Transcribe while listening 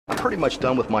pretty much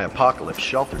done with my apocalypse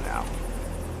shelter now.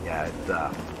 Yeah, it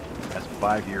has a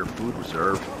 5-year food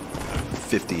reserve,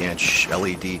 50-inch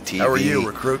LED TV. How are you,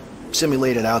 recruit?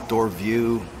 Simulated outdoor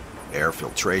view, air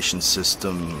filtration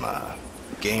system,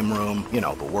 game room, you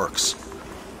know, the works.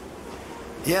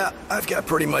 Yeah, I've got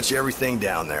pretty much everything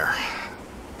down there.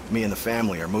 Me and the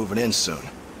family are moving in soon.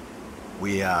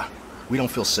 We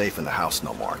don't feel safe in the house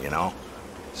no more, you know?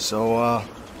 So,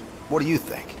 what do you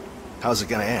think? How's it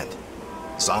gonna end?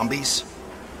 Zombies?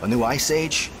 A new ice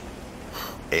age?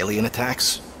 Alien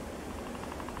attacks?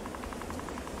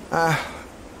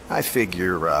 I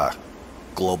figure,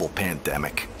 global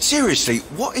pandemic. Seriously,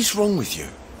 what is wrong with you?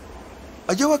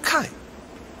 Are you okay?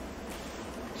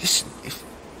 Listen,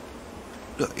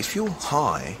 if you're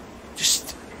high,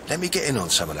 just let me get in on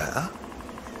some of that, huh?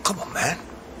 Come on, man.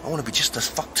 I want to be just as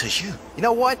fucked as you. You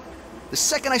know what? The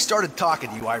second I started talking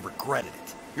to you, I regretted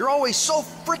it. You're always so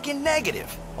freaking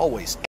negative. Always